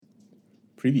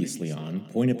Previously on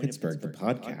Point of Pittsburgh, the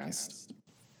podcast.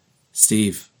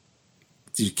 Steve,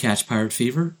 did you catch Pirate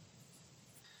Fever?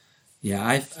 Yeah,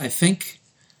 I think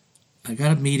I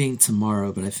got a meeting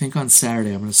tomorrow, but I think on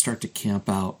Saturday I'm going to start to camp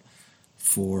out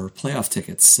for playoff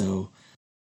tickets. So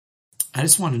I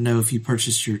just want to know if you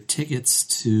purchased your tickets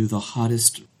to the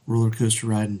hottest roller coaster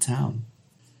ride in town.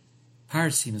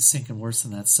 Pirates team is sinking worse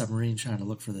than that submarine trying to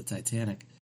look for the Titanic.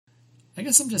 I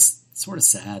guess I'm just sort of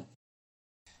sad.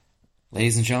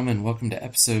 Ladies and gentlemen, welcome to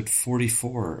episode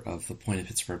 44 of the Point of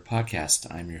Pittsburgh podcast.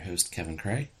 I'm your host, Kevin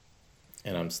Cray.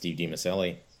 And I'm Steve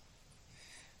DiMaselli.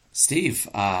 Steve,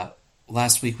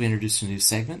 last week we introduced a new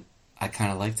segment. I kind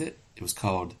of liked it. It was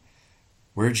called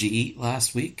Where'd You Eat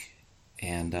Last Week?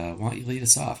 And why don't you lead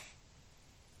us off?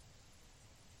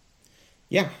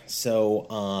 Yeah, so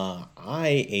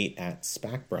I ate at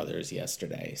Spack Brothers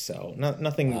yesterday, so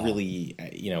nothing really,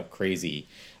 crazy.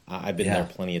 I've been there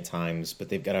plenty of times, but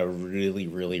they've got a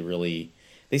really,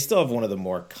 they still have one of the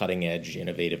more cutting-edge,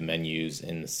 innovative menus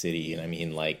in the city, and I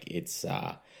mean, like, it's,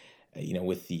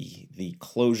 with the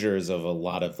closures of a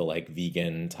lot of the, like,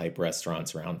 vegan-type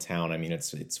restaurants around town, I mean,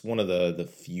 it's one of the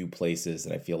few places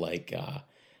that I feel like,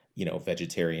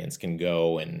 vegetarians can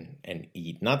go and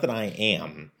eat. Not that I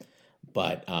am,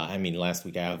 but, last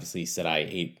week I obviously said I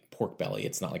ate pork belly.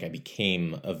 It's not like I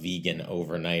became a vegan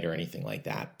overnight or anything like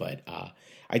that, but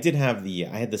I did have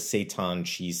I had the seitan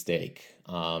cheesesteak,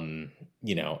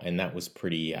 and that was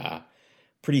pretty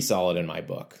solid in my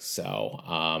book. So,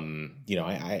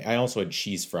 I also had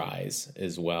cheese fries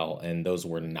as well, and those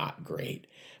were not great,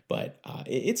 but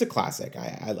it's a classic.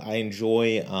 I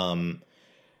enjoy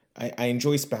I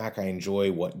enjoy Spack. I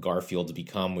enjoy what Garfield's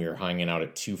become. We were hanging out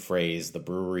at Two Frays, the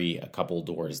brewery, a couple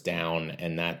doors down,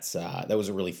 and that was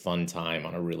a really fun time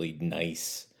on a really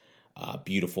nice,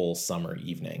 beautiful summer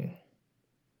evening.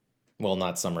 Well,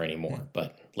 not summer anymore,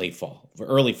 but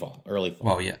early fall.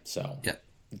 Well, yeah. So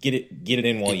get it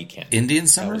in while you can. Indian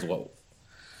summer. That was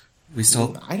we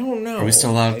still. I don't know. Are we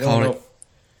still allowed to call it?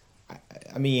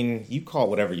 I mean, you call it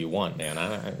whatever you want, man.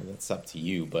 That's up to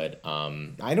you. But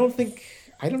I don't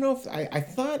know if I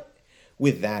thought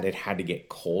with that it had to get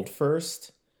cold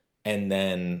first and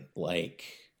then like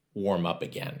warm up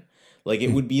again. Like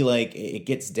it would be like it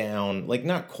gets down, like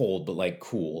not cold, but like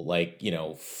cool, like,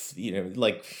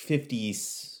 like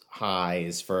 50s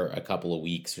highs for a couple of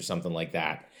weeks or something like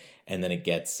that. And then it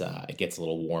gets a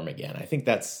little warm again. I think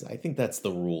that's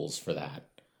the rules for that.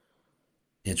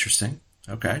 Interesting.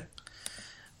 Okay.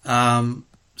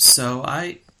 So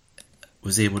I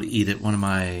was able to eat at one of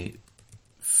my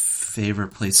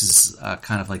favorite places,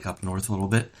 kind of like up north a little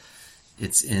bit.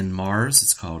 It's in Mars.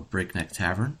 It's called Breakneck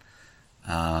Tavern.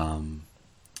 And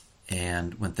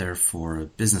went there for a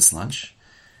business lunch,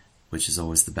 which is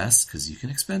always the best because you can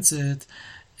expense it.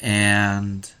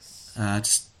 And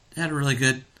just had a really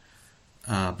good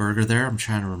burger there. I'm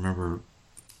trying to remember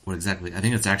what exactly. I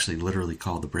think it's actually literally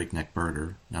called the Breakneck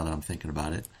Burger, now that I'm thinking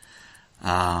about it.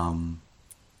 And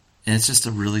it's just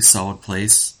a really solid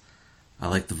place. I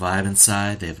like the vibe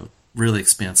inside. They have a really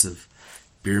expansive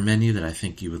beer menu that I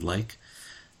think you would like.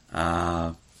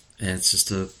 And it's just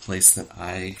a place that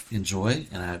I enjoy.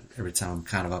 And every time I'm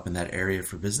kind of up in that area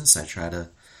for business, I try to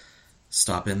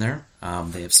stop in there.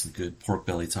 They have some good pork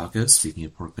belly tacos, speaking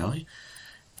of pork belly.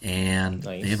 And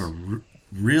nice. They have a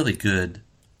really good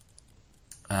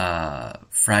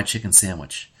fried chicken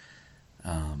sandwich.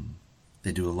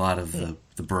 They do a lot of the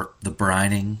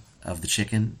brining of the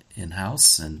chicken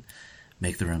in-house and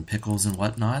make their own pickles and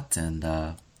whatnot, and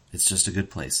it's just a good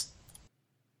place.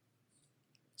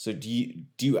 So do you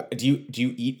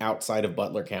eat outside of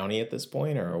Butler County at this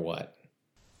point, or what?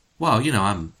 Well,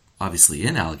 I'm obviously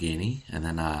in Allegheny, and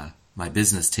then my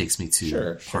business takes me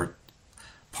to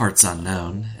parts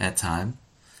unknown at time.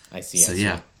 I see. So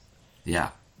yeah.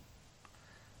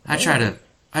 I try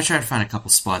to find a couple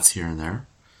spots here and there.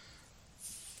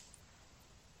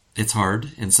 It's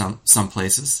hard in some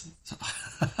places.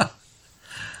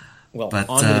 Well, but,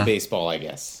 on to the baseball, I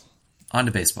guess. On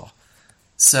to baseball.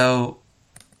 So,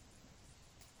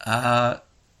 we're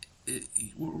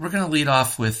going to lead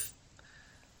off with,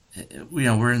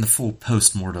 we're in the full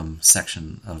post-mortem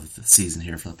section of the season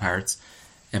here for the Pirates.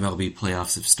 MLB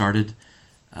playoffs have started.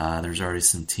 There's already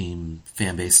some team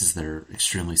fan bases that are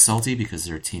extremely salty because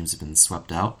their teams have been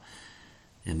swept out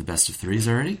in the best of threes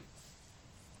already.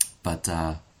 But,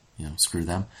 screw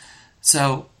them.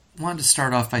 So, wanted to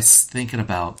start off by thinking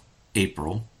about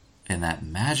April and that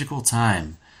magical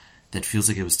time that feels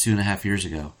like it was 2.5 years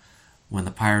ago when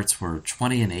the Pirates were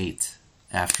 20-8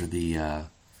 after at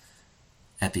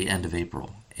the end of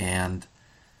April. And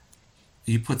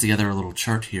you put together a little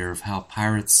chart here of how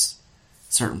Pirates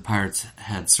certain pirates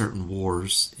had certain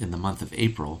wars in the month of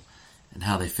April and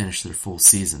how they finished their full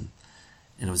season.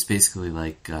 And it was basically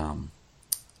like,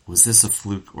 was this a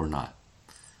fluke or not?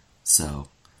 So,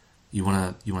 you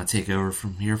wanna take over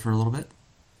from here for a little bit?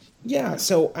 Yeah,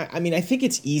 so I mean, I think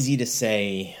it's easy to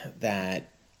say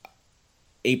that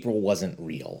April wasn't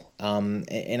real.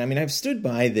 And I mean, I've stood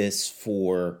by this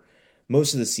for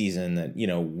most of the season that,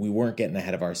 we weren't getting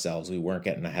ahead of ourselves. We weren't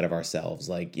getting ahead of ourselves.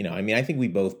 Like, I mean, I think we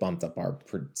both bumped up our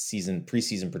preseason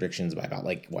predictions by about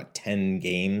like, what, 10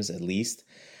 games at least.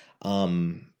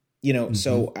 Mm-hmm.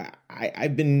 So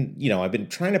I've been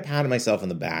trying to pat myself on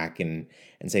the back and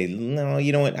say, no,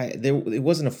 you know what, it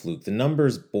wasn't a fluke. The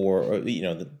numbers bore, or,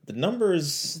 the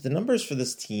numbers for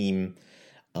this team,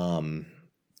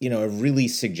 it really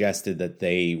suggested that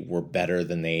they were better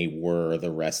than they were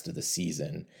the rest of the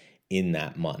season in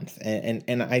that month.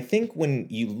 And I think when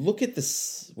you look at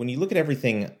this, when you look at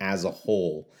everything as a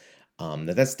whole,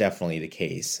 that's definitely the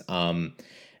case. You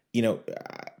know,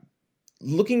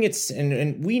 looking at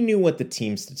and we knew what the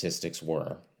team statistics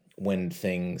were when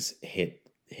things hit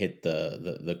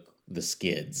the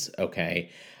skids. Okay.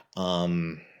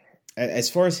 As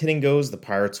far as hitting goes, the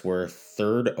Pirates were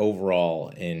third overall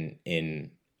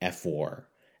in F4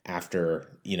 after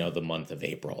the month of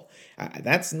April.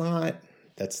 That's not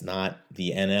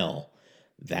the NL.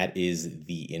 That is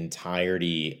the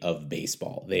entirety of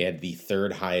baseball. They had the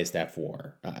third highest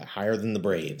F4, higher than the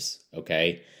Braves.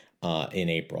 Okay, in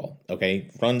April. Okay,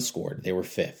 runs scored, they were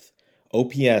fifth.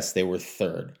 OPS, they were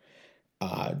third.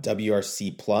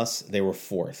 WRC plus, they were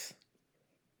fourth.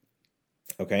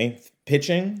 Okay,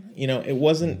 pitching, it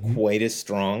wasn't Mm-hmm. quite as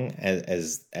strong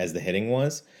as the hitting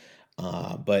was,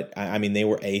 but I mean they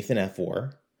were eighth in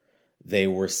F4. They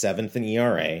were seventh in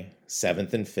ERA,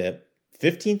 seventh in FIP,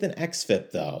 15th in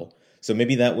XFIP though. So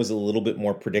maybe that was a little bit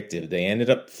more predictive. They ended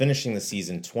up finishing the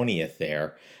season 20th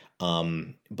there.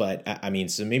 But I mean,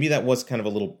 so maybe that was kind of a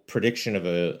little prediction of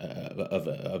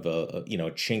a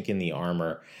chink in the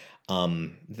armor.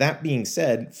 That being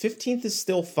said, 15th is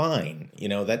still fine.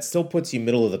 That still puts you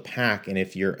middle of the pack. And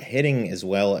if you're hitting as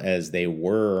well as they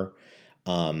were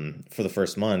for the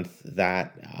first month,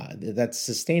 that's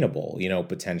sustainable.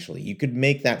 Potentially you could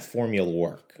make that formula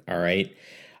work. All right.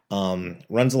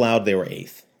 Runs allowed, they were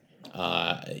eighth.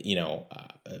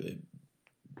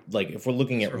 Like if we're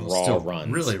looking at raw Still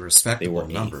runs, really they respectable were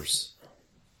eighth. numbers.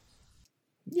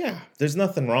 Yeah, there's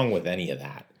nothing wrong with any of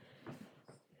that.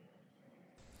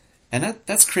 And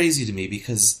that's crazy to me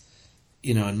because,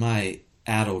 in my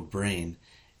addled brain,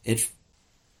 it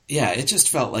it just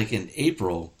felt like in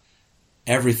April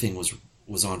everything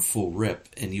was on full rip,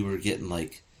 and you were getting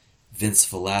like Vince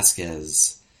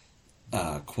Velasquez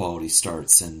quality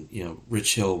starts, and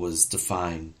Rich Hill was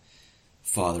defying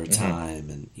Father Mm-hmm. Time,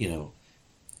 and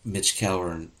Mitch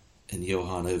Keller and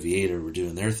Johan Oviedo were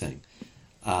doing their thing.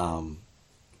 Um,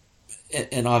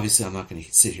 and obviously, I'm not going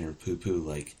to sit here and poo poo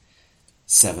like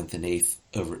seventh and eighth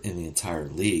over in the entire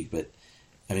league, but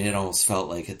I mean, it almost felt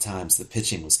like at times the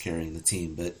pitching was carrying the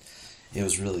team, but it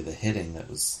was really the hitting that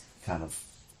was kind of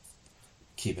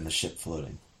keeping the ship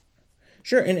floating.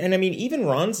 Sure, and I mean even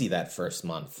Ronzi that first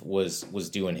month was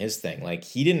doing his thing. Like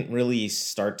he didn't really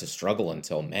start to struggle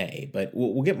until May, but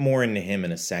we'll get more into him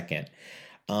in a second.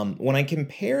 When I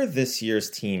compare this year's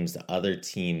teams to other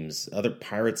teams, other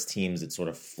Pirates teams that sort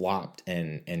of flopped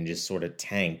and just sort of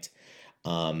tanked,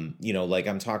 like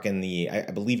I'm talking I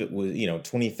believe it was,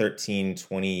 2013,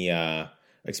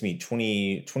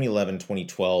 2011,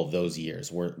 2012, those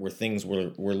years where things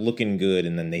were looking good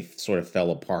and then they sort of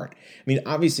fell apart. I mean,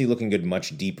 obviously looking good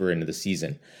much deeper into the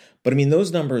season. But I mean,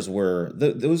 those numbers were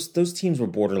those teams were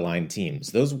borderline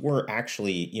teams. Those were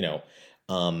actually,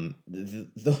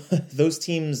 those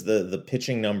teams, the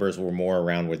pitching numbers were more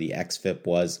around where the xFIP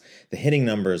was. The hitting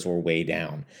numbers were way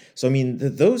down. So I mean,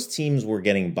 those teams were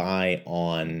getting by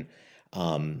on,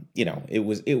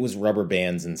 it was rubber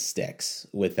bands and sticks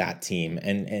with that team,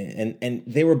 and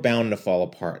they were bound to fall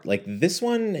apart. Like this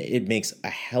one, it makes a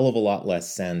hell of a lot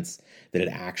less sense that it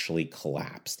actually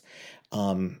collapsed.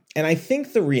 And I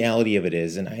think the reality of it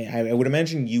is, and I would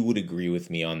imagine you would agree with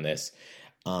me on this.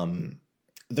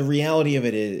 The reality of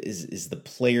it is the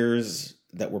players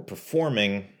that were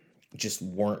performing just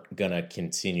weren't gonna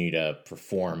continue to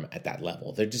perform at that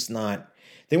level. They're just not.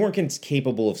 They weren't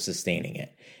capable of sustaining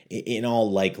it in all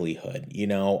likelihood.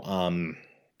 And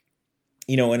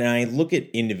I look at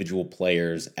individual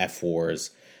players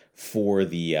F4s for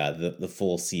the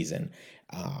full season.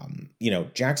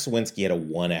 Jack Sawinski had a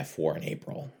 1 F4 in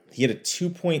April. He had a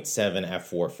 2.7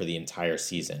 F4 for the entire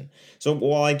season. So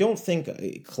while I don't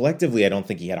think collectively, I don't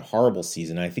think he had a horrible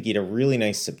season. I think he had a really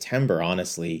nice September,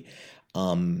 honestly.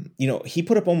 He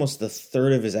put up almost a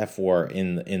third of his F4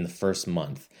 in the first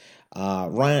month.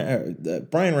 Brian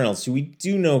Reynolds, who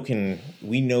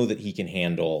we know that he can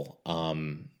handle,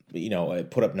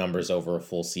 put up numbers over a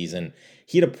full season.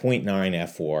 He had a .9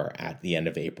 F4 at the end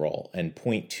of April and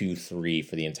 .23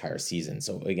 for the entire season.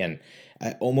 So again,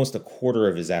 almost a quarter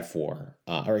of his F4,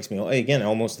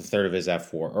 almost a third of his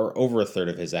F4, or over a third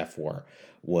of his F4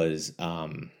 was.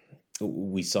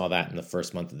 We saw that in the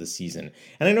first month of the season,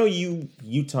 and I know you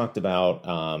talked about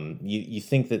you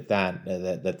think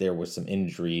that there were some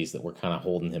injuries that were kind of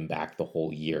holding him back the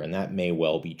whole year, and that may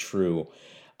well be true.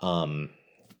 The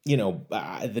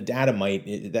data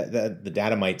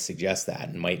might suggest that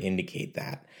and might indicate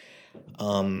that.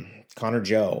 Connor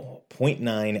Joe,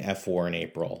 .9 F4 in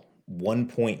April,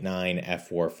 1.9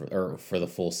 F4 for the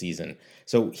full season.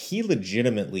 So he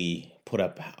legitimately put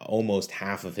up almost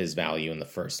half of his value in the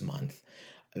first month.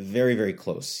 Very, very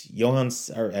close.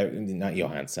 Not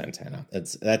Johan Santana.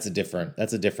 That's a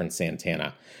different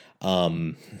Santana.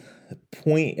 Carlos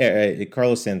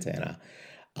Santana,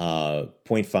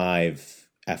 .5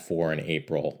 F4 in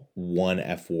April, 1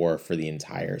 F4 for the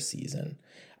entire season.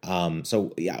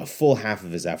 So yeah, a full half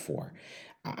of his F4.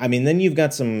 I mean, then you've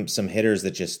got some hitters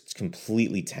that just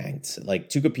completely tanked. Like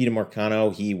Tucupita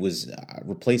Marcano, he was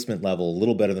replacement level, a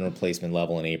little better than replacement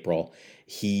level in April.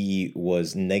 He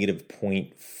was negative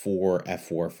 .4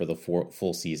 F4 for the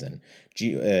full season.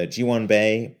 Ji-Hwan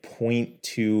Bae,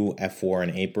 .2 F4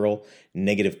 in April,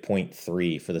 negative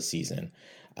 .3 for the season.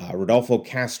 Rodolfo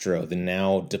Castro, the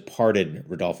now departed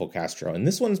Rodolfo Castro, and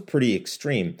this one's pretty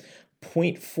extreme,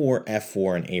 .4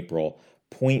 F4 in April,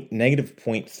 negative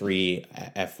 .3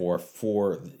 F4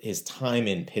 for his time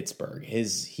in Pittsburgh.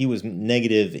 He was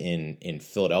negative in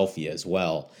Philadelphia as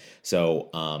well. So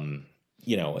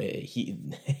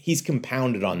he's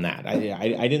compounded on that.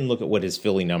 I didn't look at what his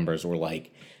Philly numbers were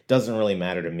like. Doesn't really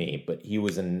matter to me. But he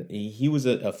was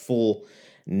a full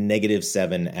negative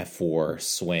 -7 F4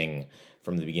 swing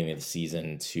from the beginning of the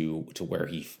season to where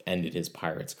he ended his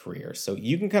Pirates career. So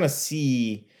you can kind of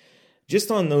see.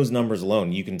 Just on those numbers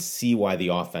alone, you can see why the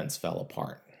offense fell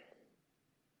apart.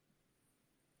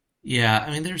 Yeah,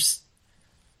 I mean,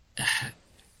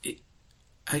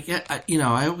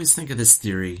 I always think of this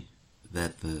theory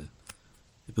that I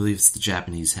believe it's the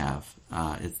Japanese have.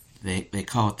 They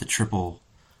call it the triple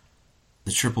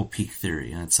peak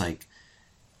theory, and it's like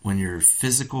when your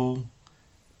physical,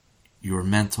 your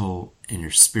mental, and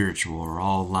your spiritual are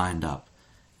all lined up,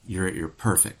 you're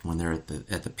perfect when they're at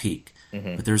the peak.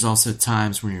 Mm-hmm. But there's also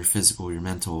times when your physical, your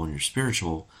mental, and your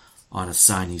spiritual on a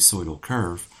sinusoidal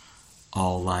curve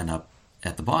all line up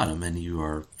at the bottom, and you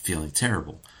are feeling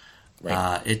terrible.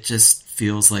 Right. It just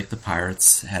feels like the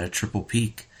Pirates had a triple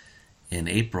peak in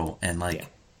April, and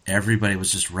everybody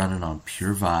was just running on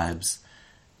pure vibes.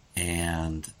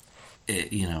 And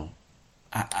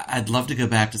I'd love to go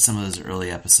back to some of those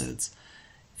early episodes,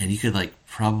 and you could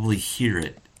probably hear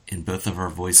it in both of our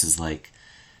voices,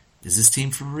 is this team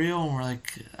for real? And we're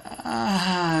like,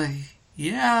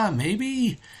 yeah,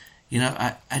 maybe.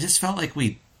 I just felt like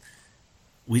we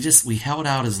held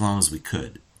out as long as we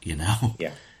could,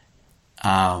 Yeah.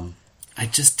 I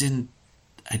just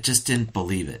didn't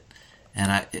believe it.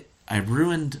 And I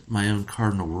ruined my own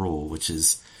cardinal rule, which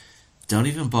is don't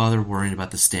even bother worrying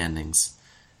about the standings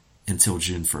until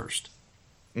June 1st.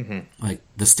 Mm-hmm.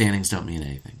 The standings don't mean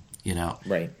anything.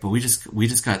 Right. But we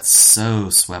just got so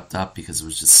swept up because it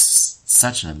was just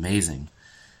such an amazing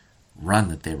run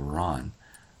that they were on.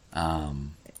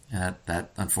 And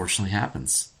that unfortunately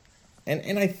happens.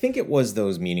 And I think it was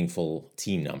those meaningful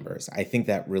team numbers. I think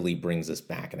that really brings us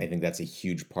back, and I think that's a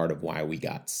huge part of why we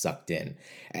got sucked in.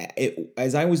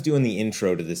 As I was doing the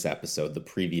intro to this episode, the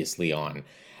previously on,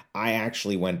 I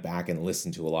actually went back and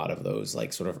listened to a lot of those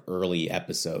sort of early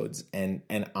episodes. And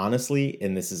honestly,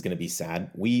 and this is going to be sad,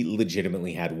 we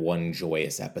legitimately had one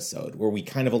joyous episode where we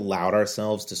kind of allowed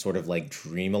ourselves to sort of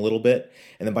dream a little bit.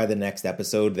 And then by the next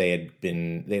episode, they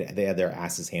had their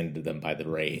asses handed to them by the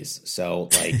Rays. So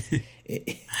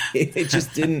it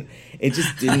just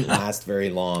didn't last very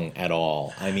long at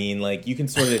all. I mean, you can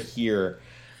sort of hear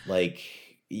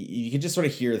you can just sort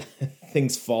of hear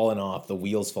things falling off, the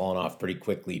wheels falling off pretty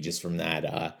quickly just from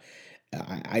that.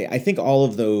 I think all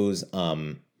of those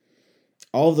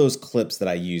clips that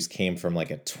I used came from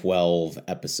a 12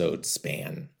 episode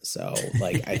span. So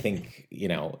I think,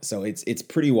 so it's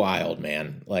pretty wild,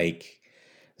 man.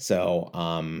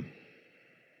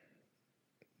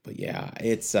 But yeah,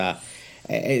 it's,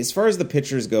 as far as the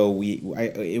pitchers go,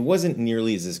 it wasn't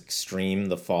nearly as extreme,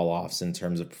 the fall offs in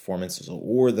terms of performances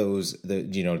or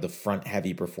the front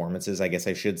heavy performances, I guess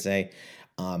I should say.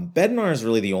 Bednar is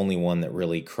really the only one that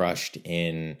really crushed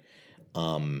in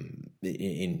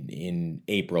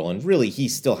April, and really he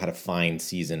still had a fine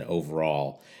season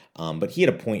overall. But he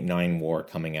had a .9 WAR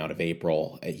coming out of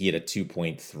April. He had a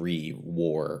 2.3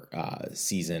 WAR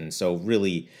season. So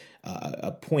really,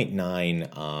 a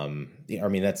 .9. I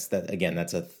mean,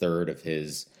 that's a third of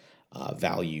his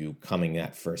value coming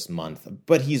that first month.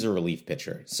 But he's a relief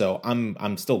pitcher, so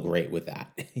I'm still great with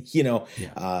that. Yeah.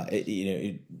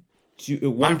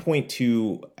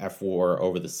 1.2 F4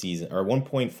 over the season, or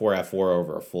 1.4 F4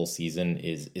 over a full season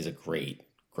is a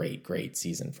great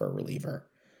season for a reliever.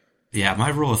 Yeah, my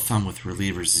rule of thumb with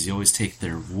relievers is you always take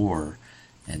their WAR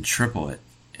and triple it,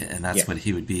 and that's what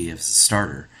he would be as a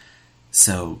starter.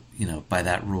 So, by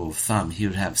that rule of thumb, he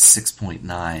would have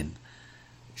 6.9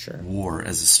 WAR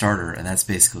as a starter, and that's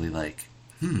basically like,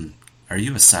 are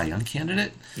you a Cy Young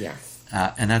candidate? Yeah.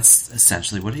 And that's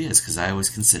essentially what he is, because I always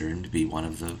consider him to be one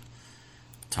of the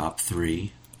top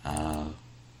 3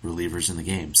 relievers in the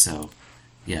game. So,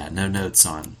 yeah, no notes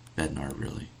on Bednar,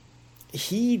 really.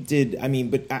 He did,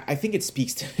 but I think it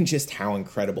speaks to just how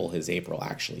incredible his April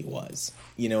actually was.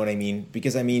 You know what I mean?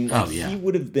 Because, he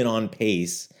would have been on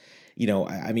pace.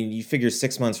 You figure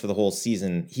 6 months for the whole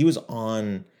season. He was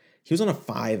on a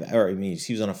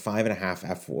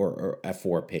 5.5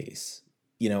 F4 pace.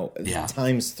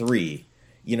 Times 3.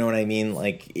 You know what I mean?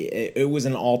 Like it was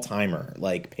an all-timer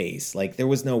pace. Like there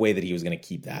was no way that he was going to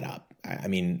keep that up.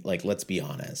 Let's be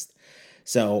honest.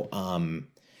 So,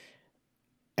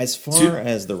 as far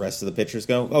as the rest of the pitchers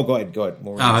go, go ahead.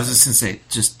 I was just going to say,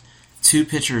 just 2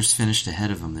 pitchers finished ahead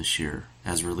of him this year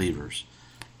as relievers.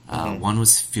 One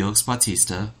was Felix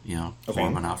Bautista,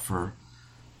 pouring out for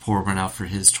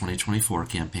his 2024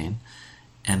 campaign,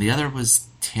 and the other was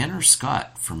Tanner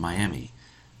Scott from Miami.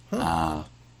 Huh.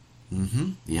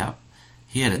 Yeah,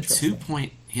 he had a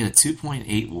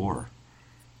 2.8 WAR.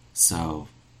 So,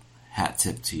 hat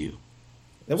tip to you.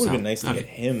 That would have been nice to get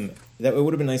him. It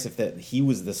would have been nice if he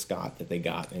was the Scott that they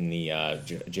got in the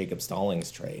Jacob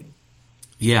Stallings trade.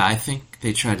 Yeah, I think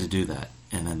they tried to do that,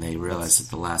 and then they realized at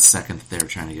the last second that they were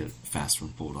trying to get a fast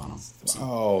one pulled on them.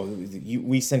 So.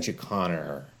 We sent you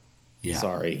Connor. Yeah.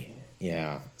 Sorry.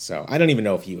 Yeah. So I don't even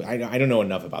know if I don't know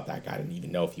enough about that guy. I didn't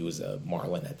even know if he was a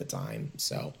Marlin at the time.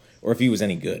 So, or if he was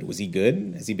any good. Was he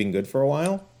good? Has he been good for a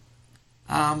while?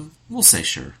 We'll say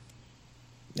sure.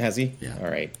 Has he? Yeah. All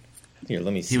right. Here,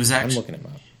 let me see. I'm looking him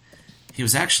up. He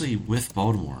was actually with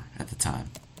Baltimore at the time.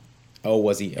 Oh,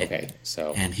 was he? Okay.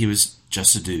 And he was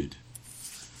just a dude.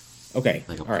 Okay.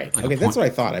 All right. Okay, that's what I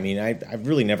thought. I've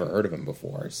really never heard of him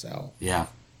before. So. Yeah.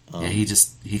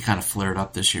 He kind of flared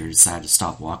up this year. He decided to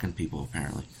stop walking people,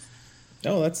 apparently.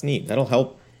 Oh, that's neat. That'll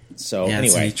help. So anyway,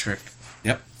 it's a neat trick.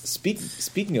 Yep.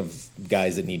 Speaking of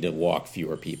guys that need to walk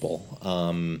fewer people,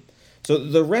 so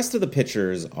the rest of the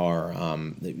pitchers are,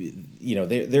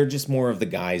 they're just more of the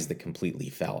guys that completely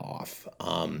fell off.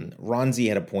 Ronzi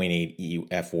had a .8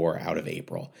 F4 out of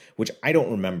April, which I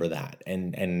don't remember that,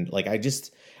 and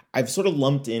I've sort of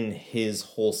lumped in his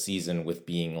whole season with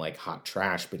being like hot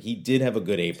trash, but he did have a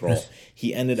good April.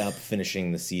 He ended up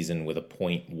finishing the season with a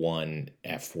 .1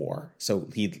 F4. So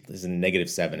he is a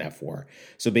 -7 F4.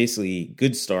 So basically,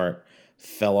 good start,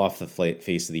 fell off the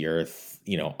face of the earth,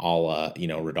 a la,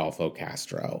 Rodolfo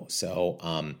Castro. So,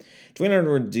 Dwayne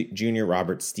Edward Jr.,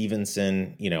 Robert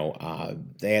Stevenson,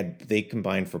 they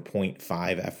combined for .5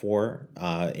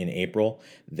 F4 in April.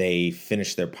 They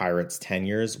finished their Pirates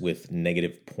tenures with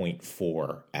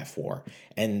 -0.4 F4,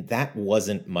 and that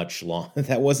wasn't much long.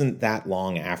 That wasn't that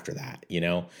long after that,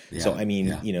 Yeah, so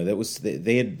that was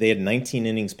they had 19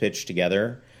 innings pitched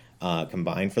together.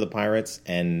 Combined for the Pirates,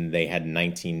 and they had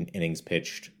 19 innings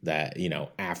pitched that,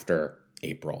 after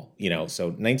April,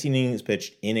 so 19 innings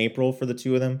pitched in April for the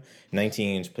two of them, 19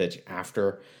 innings pitched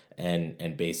after,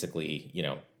 and basically,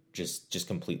 just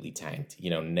completely tanked,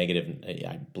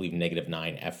 I believe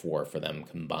 -9 F4 for them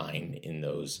combined in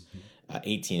those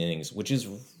 18 innings, which is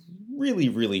really,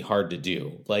 really hard to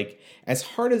do. Like, as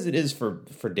hard as it is for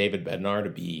David Bednar to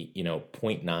be,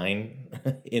 .9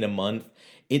 in a month,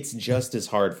 it's just as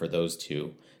hard for those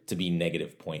two to be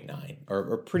 -0.9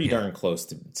 or pretty darn close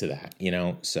to that,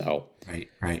 so.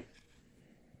 Right.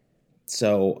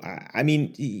 So,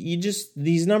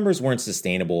 these numbers weren't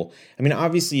sustainable.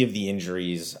 Obviously of the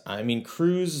injuries,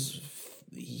 Cruz,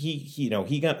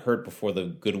 he got hurt before the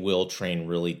goodwill train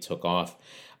really took off.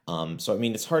 So,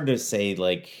 it's hard to say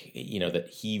that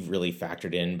he really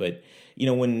factored in, but,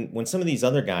 when some of these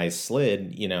other guys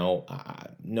slid,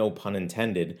 no pun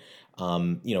intended,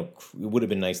 it would have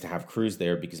been nice to have Cruz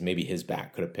there because maybe his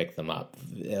back could have picked them up.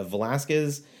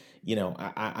 Velasquez,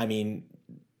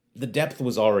 the depth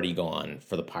was already gone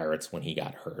for the Pirates when he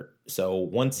got hurt. So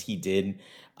once he did,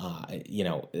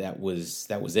 that was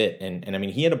it. And I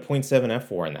mean, he had a .7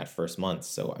 F4 in that first month.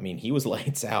 So I mean, he was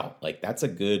lights out. Like that's a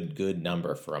good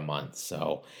number for a month.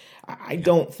 So I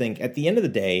don't think at the end of the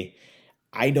day,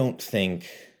 I don't think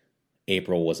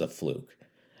April was a fluke.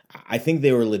 I think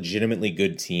they were a legitimately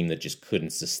good team that just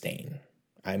couldn't sustain.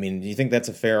 I mean, do you think that's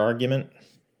a fair argument?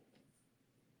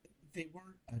 They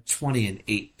weren't a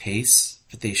 20-8 pace,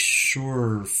 but they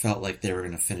sure felt like they were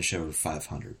going to finish over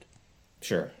 500.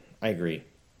 Sure, I agree.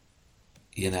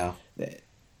 You know,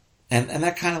 and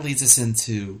that kind of leads us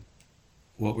into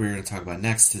what we're going to talk about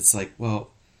next. It's like,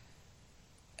 well,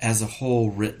 as a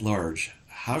whole, writ large,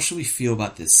 how should we feel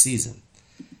about this season?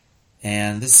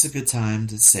 And this is a good time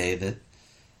to say that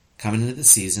coming into the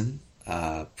season,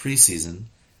 preseason,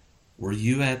 were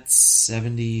you at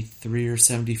 73 or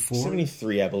 74?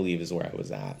 73, I believe, is where I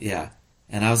was at. Yeah.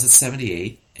 And I was at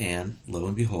 78, and lo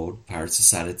and behold, Pirates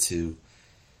decided to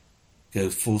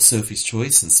go full Sophie's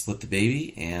choice and split the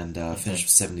baby and finish with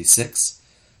 76,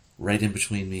 right in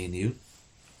between me and you.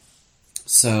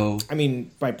 So, I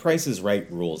mean, by Price is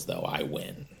Right rules, though, I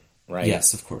win, right?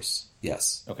 Yes, of course.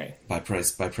 Yes. Okay. By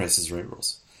Price is Right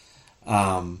rules.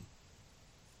 But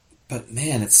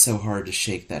man, it's so hard to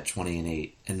shake that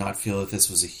 20-8 and not feel that this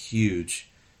was a huge,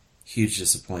 huge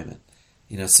disappointment.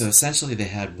 You know, so essentially they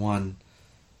had one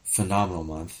phenomenal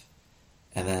month,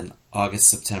 and then August,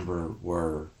 September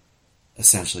were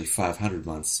essentially 500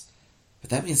 months. But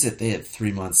that means that they had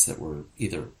 3 months that were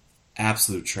either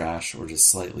absolute trash or just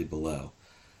slightly below.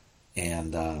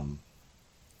 And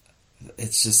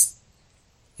it's just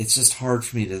hard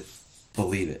for me to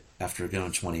believe it after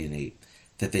going 20-8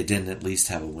 that they didn't at least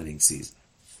have a winning season.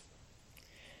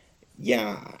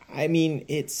 Yeah, I mean,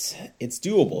 it's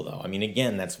doable, though. I mean,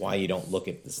 again, that's why you don't look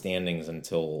at the standings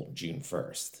until June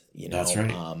 1st. You know? That's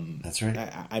right. That's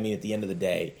right. I mean, at the end of the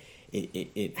day,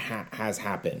 it has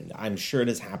happened. I'm sure it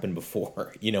has happened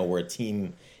before, you know, where a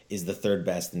team is the third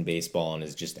best in baseball and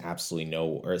is just absolutely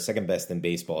or second best in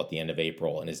baseball at the end of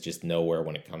April and is just nowhere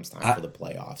when it comes time for the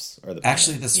playoffs or the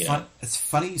actually pennant, it's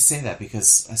funny you say that,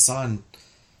 because I saw on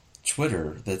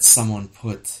Twitter that someone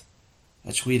put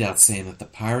a tweet out saying that the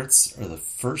Pirates are the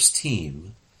first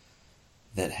team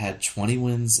that had 20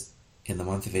 wins in the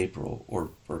month of April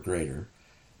or greater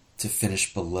to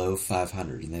finish below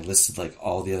 500, and they listed like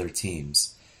all the other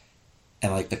teams,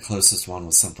 and like the closest one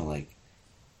was something like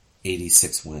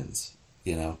 86 wins,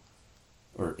 you know,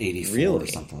 or 84 really? Or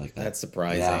something like that. That's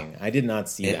surprising. Yeah. I did not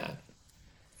see that.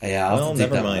 Yeah, well,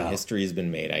 never mind. History has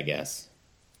been made, I guess.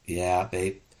 Yeah,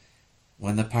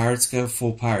 when the Pirates go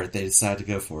full pirate, they decide to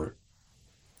go for it.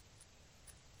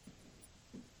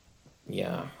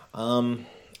 Yeah.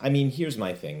 I mean, here's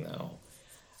my thing, though.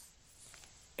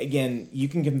 Again, you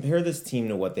can compare this team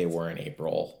to what they were in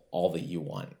April all that you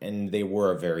want, and they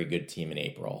were a very good team in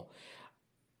April.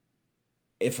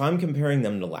 If I'm comparing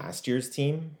them to last year's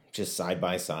team, just side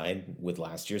by side with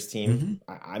last year's team,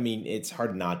 I mean, it's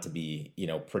hard not to be, you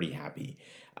know, pretty happy.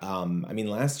 I mean,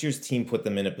 last year's team put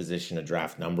them in a position to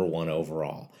draft number 1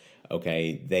 overall.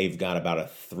 Okay, they've got about a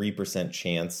 3%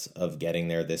 chance of getting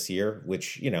there this year,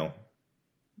 which, you know,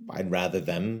 I'd rather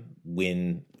them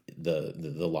win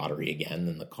the lottery again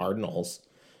than the Cardinals,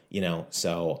 you know.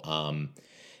 So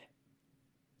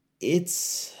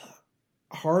it's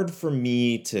hard for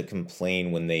me to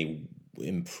complain when they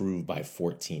improve by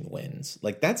 14 wins.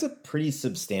 Like, that's a pretty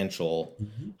substantial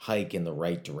hike in the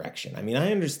right direction. I mean,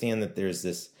 I understand that there's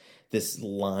this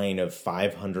line of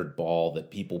 500 ball that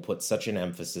people put such an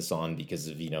emphasis on because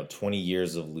of, you know, 20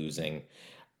 years of losing.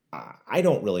 I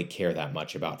don't really care that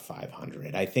much about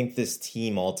 500. I think this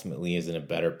team ultimately is in a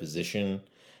better position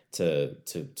to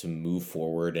move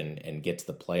forward and get to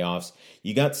the playoffs.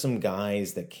 You got some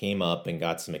guys that came up and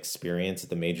got some experience at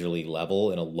the major league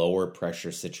level in a lower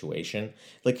pressure situation.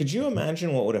 Like, could you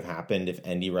imagine what would have happened if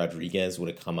Andy Rodriguez would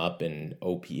have come up in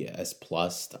OPS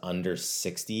plus to under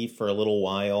 60 for a little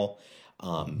while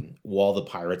the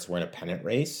Pirates were in a pennant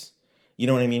race? You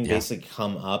know what I mean? Yeah. Basically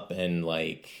come up and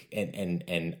like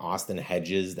and Austin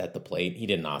Hedges at the plate. He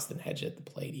didn't Austin Hedge at the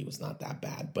plate. He was not that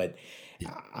bad. But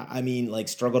I mean, like,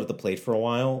 struggled at the plate for a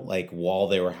while, like while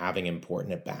they were having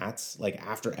important at bats, like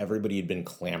after everybody had been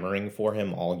clamoring for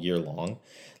him all year long.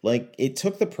 Like, it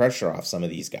took the pressure off some of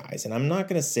these guys. And I'm not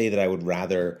going to say that I would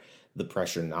rather the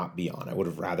pressure not be on. I would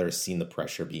have rather seen the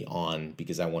pressure be on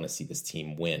because I want to see this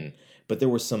team win. But there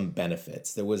were some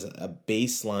benefits. There was a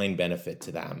baseline benefit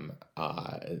to them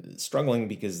struggling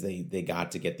because they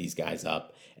got to get these guys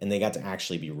up and they got to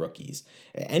actually be rookies.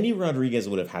 Andy Rodriguez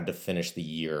would have had to finish the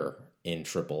year in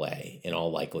AAA in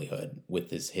all likelihood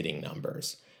with his hitting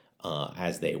numbers.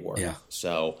 as they were. Yeah.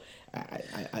 So,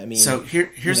 I mean, so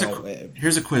here's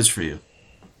a quiz for you.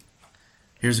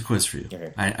 Here's a quiz for you.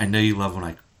 Okay. I know you love when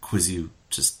I quiz you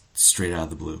just straight out of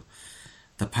the blue.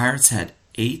 The Pirates had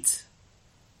 8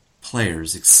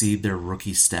 players exceed their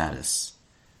rookie status,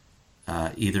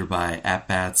 either by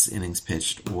at-bats, innings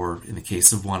pitched, or, in the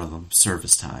case of one of them,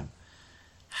 service time.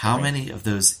 How many of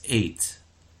those 8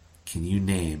 can you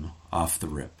name off the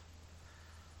rip?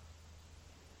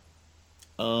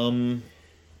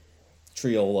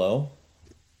 Triolo,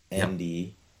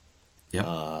 Endy, Yep.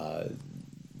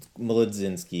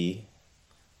 Melodzinski.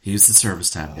 He's the service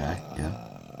time guy.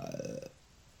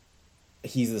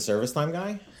 He's the service time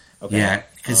guy? Okay. Yeah,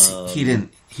 because he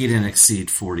didn't exceed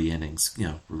 40 innings,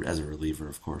 as a reliever,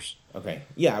 of course. Okay.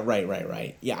 Yeah,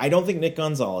 right. Yeah, I don't think Nick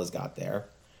Gonzalez got there.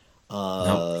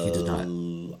 No, he did not.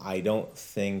 I don't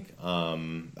think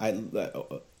LL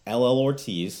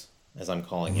Ortiz, as I'm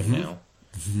calling him now,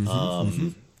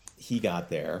 he got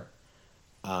there.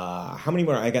 How many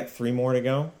more? I got 3 more to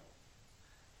go.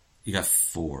 You got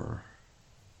 4.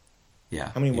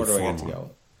 Yeah. How many more do I get to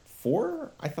go?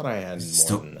 4? I thought I had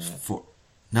more than that. 4.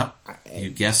 No, you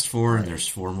guessed 4, and there's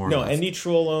 4 more. No, left. Endy,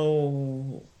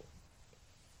 Triolo.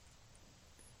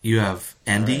 You have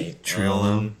Endy,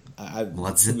 Triolo,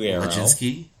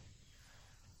 Mlodzinski.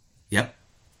 Yep.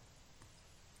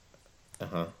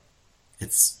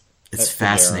 It's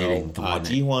fascinating. The one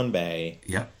Ji-hwan Bae.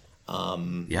 Yep.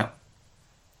 Yep.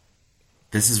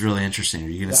 This is really interesting. Are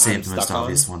you going to save the most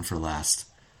obvious one for last?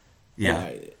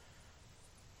 Yeah.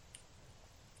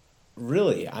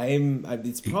 Really,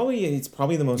 it's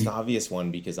probably the most obvious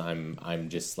one because I'm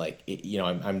just like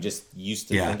I'm just used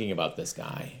to thinking about this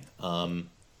guy. Yeah,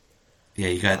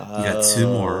 you got 2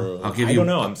 more. I'll give you. I don't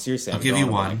know. I'm seriously. I'll give you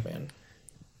one. Man.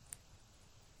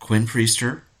 Quinn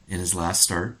Priester in his last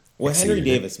start. Well, Henry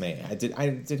Davis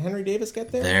did Henry Davis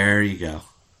get there? There you go.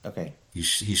 Okay. He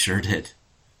sure did.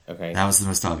 Okay. That was the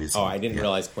most obvious one. I didn't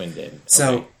realize Quinn did.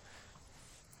 So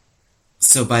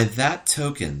by that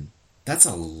token, that's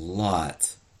a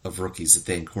lot of rookies that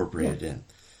they incorporated in.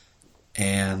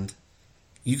 And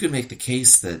you can make the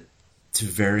case that to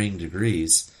varying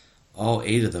degrees, all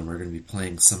 8 of them are going to be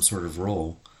playing some sort of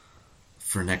role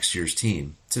for next year's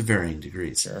team to varying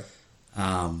degrees. Sure.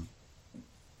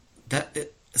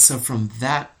 So from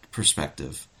that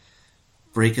perspective,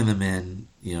 breaking them in,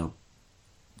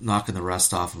 knocking the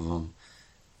rust off of them,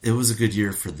 it was a good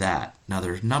year for that. Now,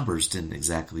 their numbers didn't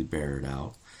exactly bear it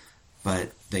out,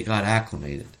 but they got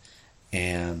acclimated.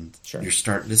 And you're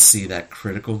starting to see that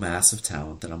critical mass of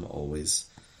talent that I'm always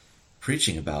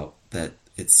preaching about, that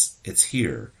it's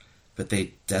here, but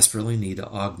they desperately need to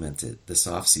augment it this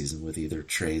offseason with either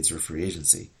trades or free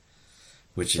agency,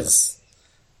 which is,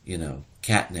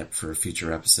 catnip for a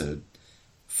future episode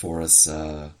for us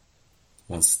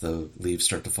once the leaves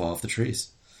start to fall off the trees.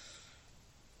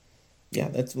 Yeah,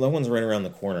 that one's right around the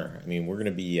corner. I mean, we're going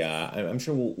to be. I'm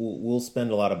sure we'll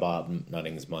spend a lot of Bob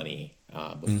Nutting's money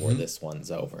before this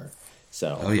one's over.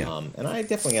 So, and I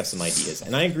definitely have some ideas,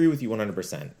 and I agree with you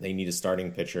 100%. They need a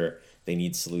starting pitcher. They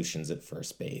need solutions at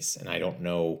first base, and I don't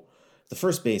know. The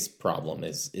first base problem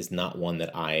is not one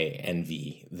that I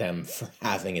envy them for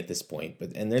having at this point,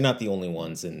 and they're not the only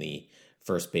ones in the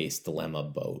first base dilemma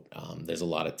boat. There's a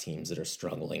lot of teams that are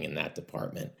struggling in that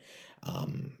department.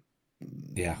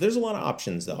 There's a lot of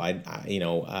options though.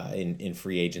 In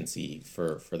free agency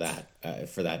for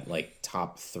that like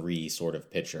top 3 sort of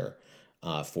pitcher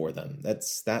for them.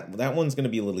 That one's going to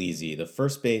be a little easy. The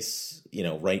first base,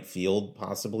 right field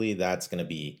possibly, that's going to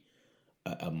be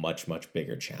a much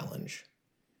bigger challenge.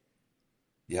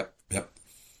 Yep.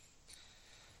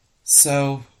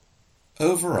 So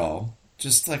overall,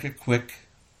 just like a quick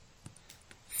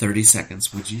 30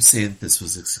 seconds, would you say that this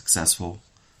was a successful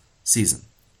season?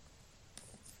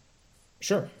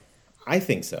 Sure. I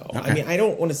think so. Okay. I mean, I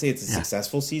don't want to say it's a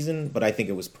successful season, but I think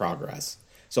it was progress.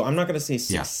 So I'm not going to say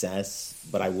success,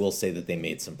 but I will say that they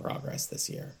made some progress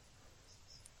this year.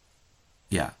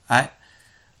 Yeah. I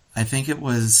think it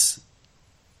was,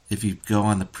 if you go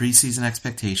on the preseason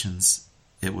expectations,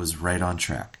 it was right on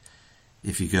track.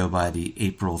 If you go by the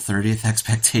April 30th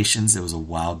expectations, it was a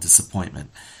wild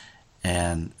disappointment.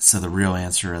 And so the real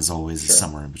answer, as always, is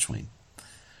somewhere in between.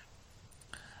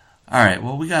 All right.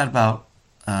 Well, we got about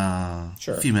a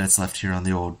few minutes left here on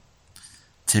the old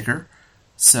ticker.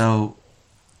 So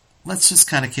let's just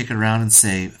kind of kick it around and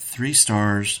say 3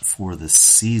 stars for the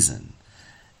season.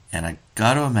 And I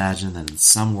got to imagine that in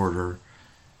some order,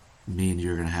 me and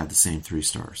you are going to have the same 3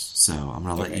 stars. So I'm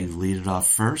going to let you lead it off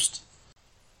first.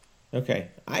 Okay.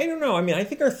 I don't know. I mean, I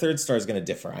think our 3rd star is going to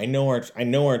differ. I know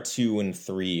our 2 and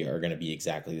 3 are going to be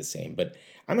exactly the same, but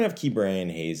I'm gonna have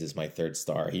Ke'Bryan Hayes as my third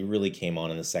star. He really came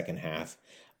on in the second half,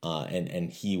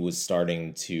 and he was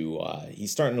starting to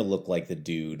he's starting to look like the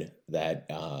dude that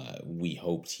we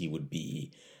hoped he would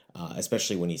be,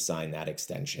 especially when he signed that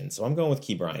extension. So I'm going with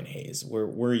Ke'Bryan Hayes. Where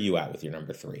are you at with your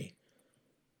number three?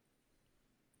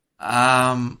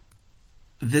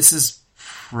 This is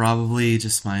probably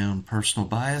just my own personal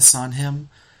bias on him,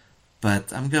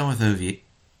 but I'm going with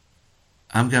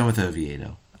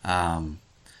Oviedo.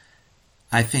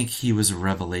 I think he was a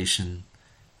revelation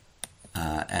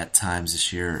at times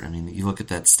this year. I mean, you look at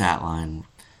that stat line.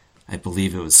 I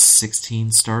believe it was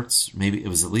 16 starts. Maybe it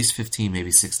was at least 15,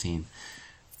 maybe 16.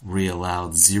 Where he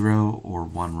allowed 0 or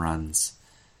 1 runs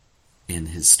in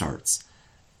his starts.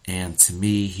 And to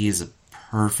me, he is a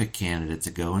perfect candidate to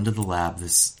go into the lab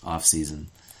this offseason,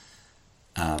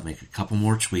 make a couple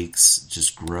more tweaks,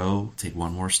 just grow, take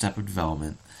one more step of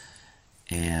development.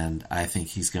 And I think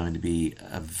he's going to be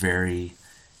a very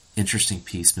interesting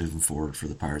piece moving forward for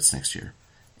the Pirates next year.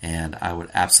 And I would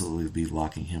absolutely be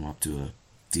locking him up to a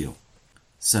deal.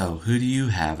 So, who do you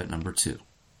have at number 2?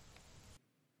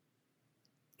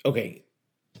 Okay.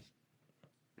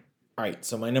 All right,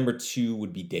 so my number 2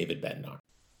 would be David Bednar.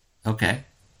 Okay.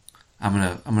 I'm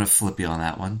gonna flip you on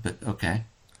that one, but okay.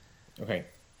 Okay.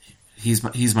 He's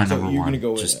my so number one. You're gonna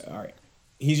go with all right.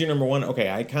 He's your number one. Okay,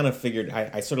 I kind of figured.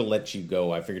 I sort of let you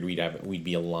go. I figured we'd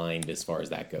be aligned as far as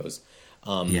that goes.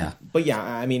 Yeah. But yeah,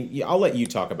 I mean, I'll let you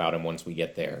talk about him once we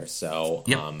get there. So,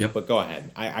 Yep. But go ahead.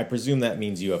 I presume that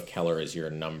means you have Keller as your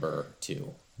number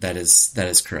 2. That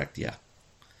is correct. Yeah.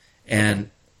 And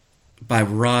by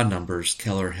raw numbers,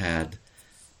 Keller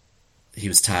he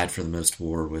was tied for the most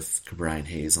WAR with Ke'Bryan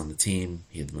Hayes on the team.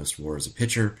 He had the most WAR as a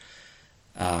pitcher.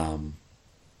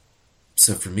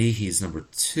 So for me, he's number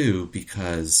 2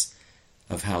 because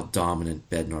of how dominant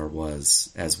Bednar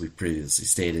was, as we previously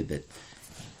stated, that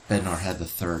Bednar had the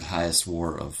 3rd highest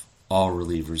WAR of all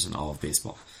relievers in all of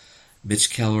baseball.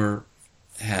 Mitch Keller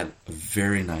had a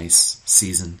very nice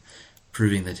season,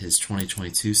 proving that his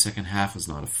 2022 second half was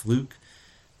not a fluke.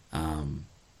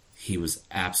 He was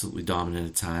absolutely dominant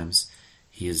at times.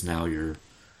 He is now your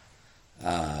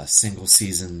single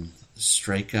season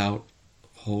strikeout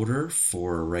holder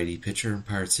for a righty pitcher in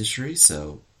Pirates history,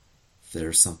 so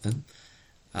there's something.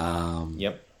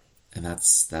 Yep. And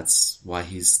that's why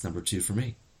he's number 2 for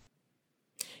me.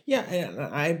 Yeah,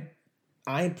 and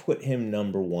I put him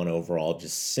number 1 overall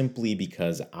just simply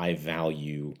because I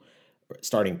value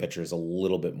starting pitchers a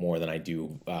little bit more than I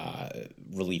do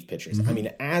relief pitchers. Mm-hmm. I mean,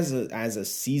 as a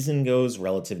season goes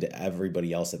relative to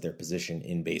everybody else at their position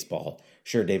in baseball,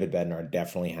 sure, David Bednar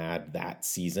definitely had that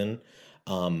season,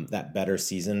 that better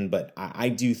season. But I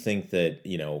do think that,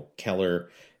 Keller,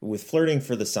 with flirting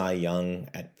for the Cy Young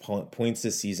at points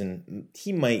this season,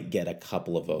 he might get a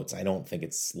couple of votes. I don't think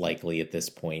it's likely at this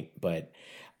point, but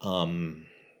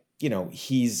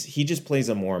he just plays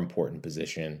a more important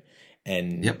position.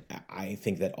 And yep. I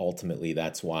think that ultimately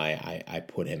that's why I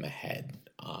put him ahead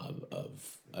of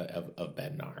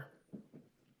Bednar.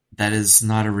 That is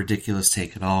not a ridiculous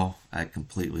take at all. I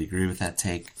completely agree with that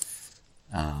take.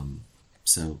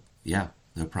 So yeah,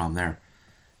 no problem there.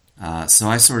 So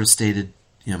I sort of stated,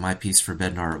 my piece for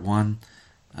Bednar at 1.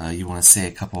 You want to say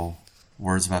a couple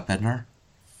words about Bednar?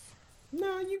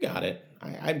 No, you got it.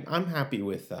 I'm happy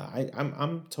with.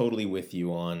 I'm totally with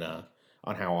you on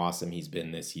how awesome he's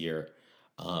been this year.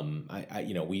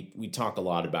 We talk a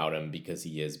lot about him because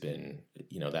he has been,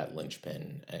 that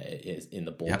linchpin is in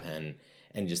the bullpen. Yep.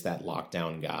 And just that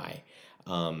lockdown guy.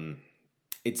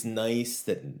 It's nice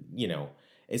that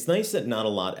not a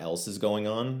lot else is going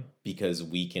on because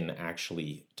we can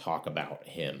actually talk about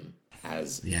him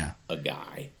as a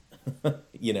guy.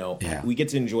 We get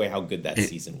to enjoy how good that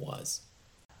season was.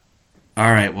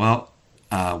 All right, well,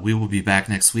 we will be back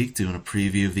next week doing a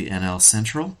preview of the NL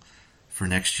Central for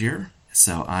next year.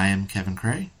 So I am Kevin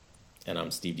Cray. And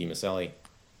I'm Steve DiMaselli.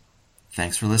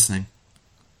 Thanks for listening.